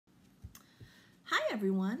Hi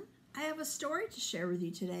everyone, I have a story to share with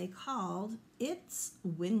you today called It's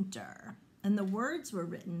Winter. And the words were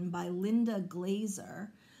written by Linda Glazer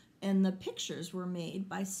and the pictures were made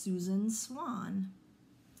by Susan Swan.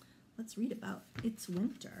 Let's read about It's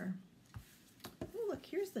Winter. Oh, look,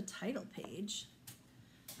 here's the title page.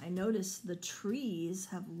 I noticed the trees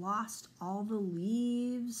have lost all the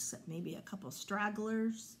leaves, maybe a couple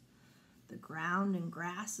stragglers. The ground and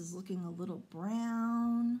grass is looking a little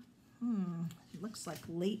brown. It looks like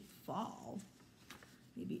late fall,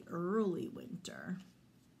 maybe early winter.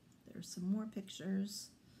 There's some more pictures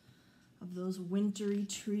of those wintry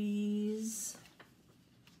trees.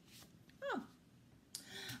 Oh,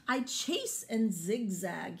 I chase and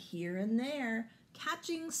zigzag here and there,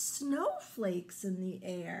 catching snowflakes in the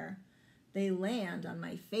air. They land on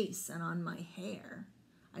my face and on my hair.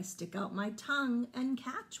 I stick out my tongue and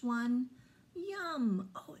catch one. Yum!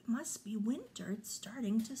 Oh, it must be winter. It's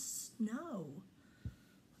starting to snow.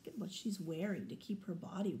 Look at what she's wearing to keep her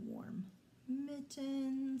body warm.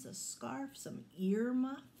 Mittens, a scarf, some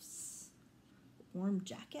earmuffs, a warm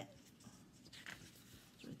jacket.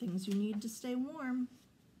 Those are things you need to stay warm.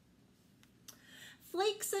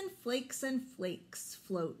 Flakes and flakes and flakes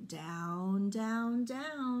float down, down,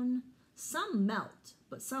 down. Some melt,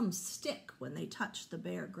 but some stick when they touch the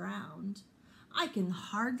bare ground. I can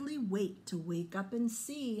hardly wait to wake up and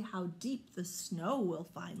see how deep the snow will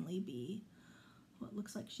finally be. Well, it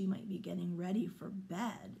looks like she might be getting ready for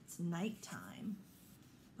bed. It's nighttime,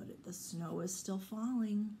 but the snow is still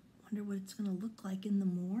falling. Wonder what it's going to look like in the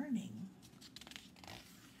morning.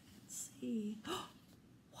 Let's see.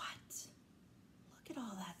 What? Look at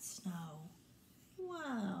all that snow.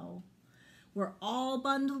 Wow. We're all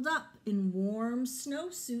bundled up in warm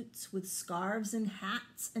snowsuits with scarves and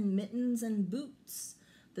hats and mittens and boots.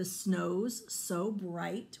 The snow's so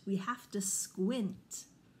bright we have to squint.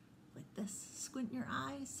 Like this, squint your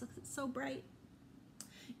eyes, look, it's so bright.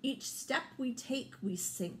 Each step we take, we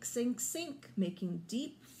sink, sink, sink, making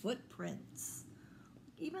deep footprints.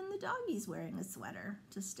 Even the doggy's wearing a sweater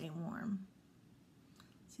to stay warm.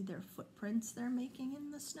 See their footprints they're making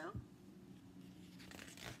in the snow?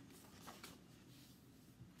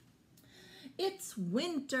 It's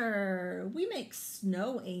winter. We make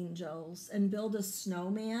snow angels and build a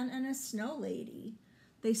snowman and a snow lady.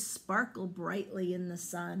 They sparkle brightly in the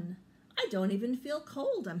sun. I don't even feel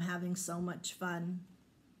cold. I'm having so much fun.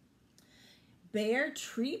 Bare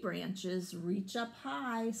tree branches reach up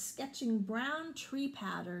high, sketching brown tree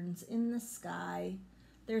patterns in the sky.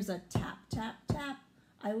 There's a tap, tap, tap.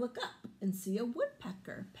 I look up and see a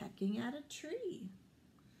woodpecker pecking at a tree.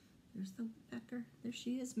 There's the woodpecker. There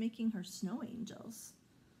she is making her snow angels.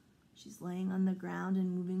 She's laying on the ground and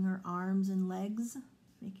moving her arms and legs,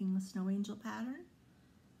 making the snow angel pattern.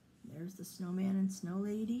 There's the snowman and snow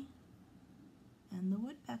lady and the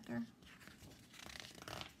woodpecker.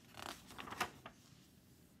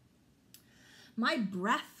 My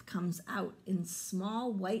breath comes out in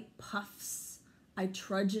small white puffs. I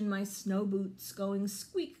trudge in my snow boots going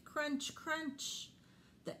squeak, crunch, crunch.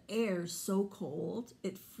 The air's so cold,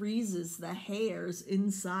 it freezes the hairs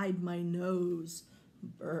inside my nose.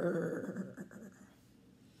 Brrr.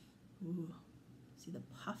 Ooh, see the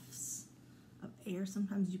puffs of air?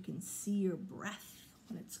 Sometimes you can see your breath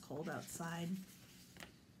when it's cold outside.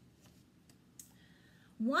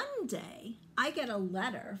 One day, I get a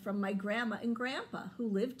letter from my grandma and grandpa who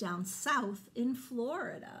live down south in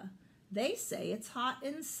Florida. They say it's hot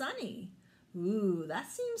and sunny. Ooh,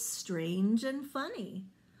 that seems strange and funny.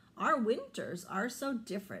 Our winters are so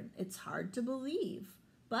different, it's hard to believe.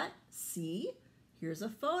 But see, here's a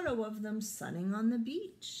photo of them sunning on the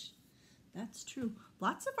beach. That's true.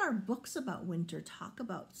 Lots of our books about winter talk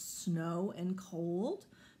about snow and cold,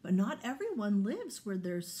 but not everyone lives where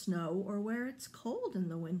there's snow or where it's cold in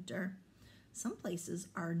the winter. Some places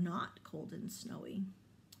are not cold and snowy,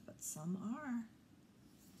 but some are.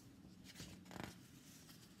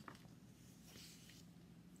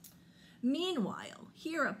 Meanwhile,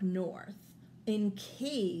 here up north, in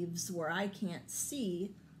caves where I can't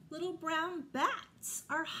see, little brown bats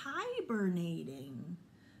are hibernating.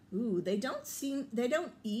 Ooh, they don't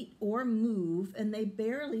eat or move, and they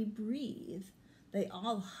barely breathe. They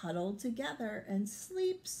all huddle together and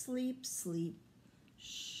sleep, sleep, sleep.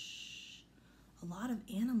 Shh. A lot of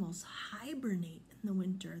animals hibernate in the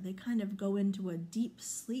winter. They kind of go into a deep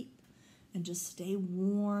sleep and just stay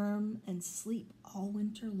warm and sleep all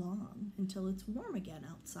winter long until it's warm again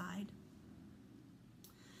outside.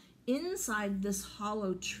 Inside this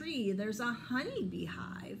hollow tree, there's a honeybee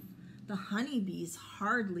hive. The honeybees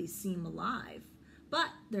hardly seem alive, but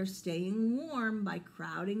they're staying warm by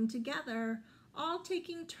crowding together all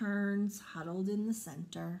taking turns huddled in the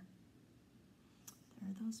center. There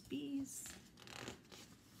are those bees.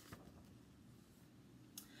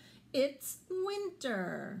 It's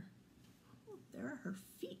winter. Oh, there are her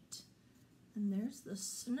feet. And there's the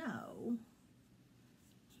snow.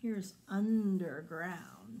 Here's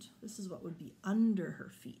underground. This is what would be under her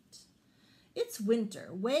feet. It's winter.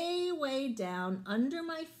 Way, way down under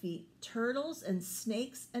my feet, turtles and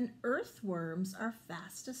snakes and earthworms are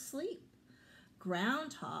fast asleep.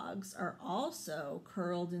 Groundhogs are also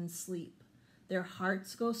curled in sleep. Their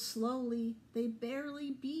hearts go slowly. They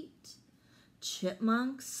barely beat.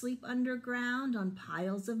 Chipmunks sleep underground on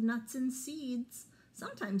piles of nuts and seeds.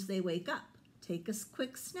 Sometimes they wake up, take a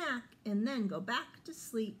quick snack, and then go back to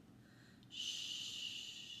sleep.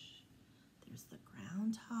 Shh. There's the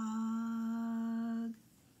groundhog.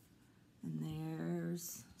 And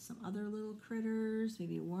there's some other little critters,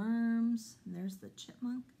 maybe worms. And there's the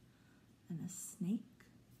chipmunk and a snake.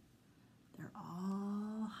 They're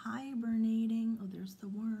all hibernating. Oh, there's the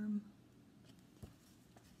worm.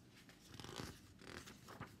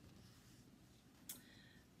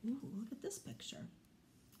 Ooh, look at this picture.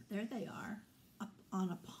 There they are, up on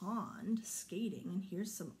a pond skating, and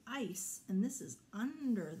here's some ice, and this is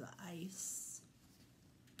under the ice.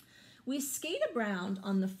 We skate around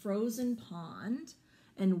on the frozen pond,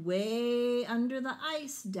 and way under the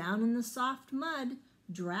ice, down in the soft mud,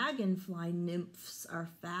 dragonfly nymphs are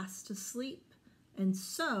fast asleep, and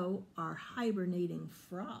so are hibernating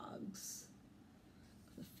frogs.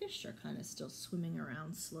 The fish are kind of still swimming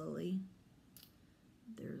around slowly.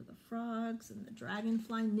 There are the frogs and the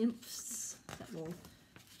dragonfly nymphs that will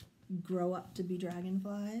grow up to be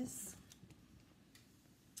dragonflies.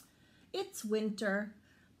 It's winter,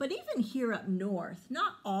 but even here up north,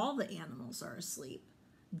 not all the animals are asleep.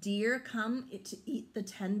 Deer come to eat the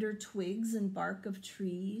tender twigs and bark of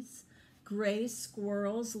trees. Gray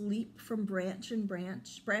squirrels leap from branch to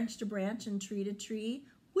branch and tree to tree.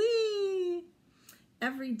 Whee!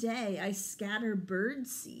 Every day I scatter bird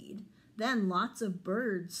seed. Then lots of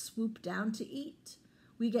birds swoop down to eat.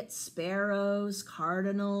 We get sparrows,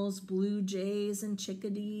 cardinals, blue jays, and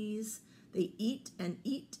chickadees. They eat and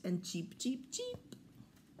cheep, cheep, cheep.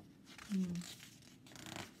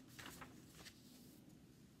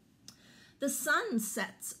 The sun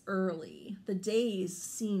sets early. The days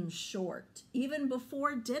seem short. Even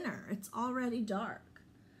before dinner, it's already dark.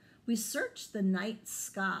 We search the night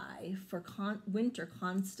sky for winter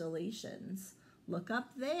constellations. Look up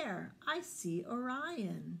there. I see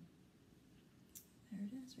Orion. There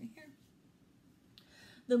it is right here.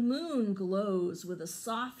 The moon glows with a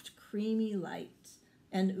soft, creamy light.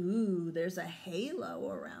 And ooh, there's a halo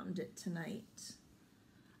around it tonight.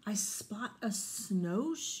 I spot a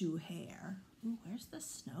snowshoe hare. Ooh, where's the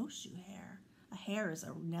snowshoe hare? A hare is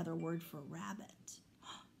another word for rabbit.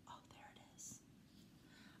 Oh, there it is.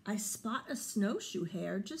 I spot a snowshoe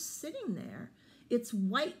hare just sitting there. Its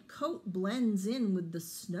white coat blends in with the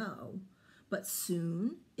snow, but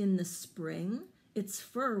soon, in the spring, its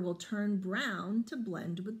fur will turn brown to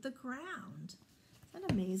blend with the ground. Isn't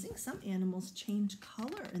that amazing? Some animals change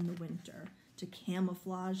color in the winter to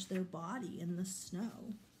camouflage their body in the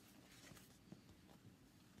snow.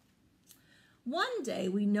 One day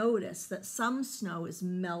we notice that some snow is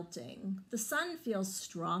melting. The sun feels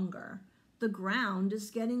stronger. The ground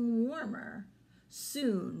is getting warmer.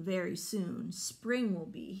 Soon, very soon, spring will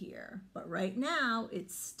be here, but right now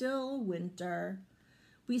it's still winter.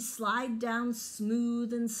 We slide down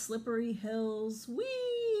smooth and slippery hills.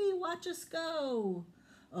 Whee! Watch us go.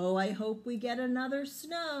 Oh, I hope we get another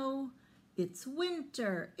snow. It's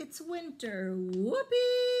winter, it's winter.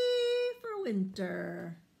 Whoopee for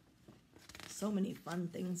winter. So many fun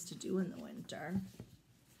things to do in the winter.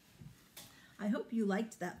 I hope you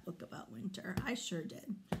liked that book about winter. I sure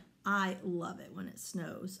did. I love it when it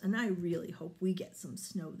snows, and I really hope we get some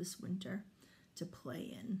snow this winter to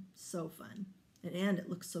play in. So fun. And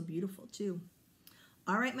it looks so beautiful, too.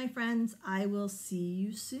 All right, my friends, I will see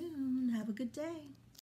you soon. Have a good day.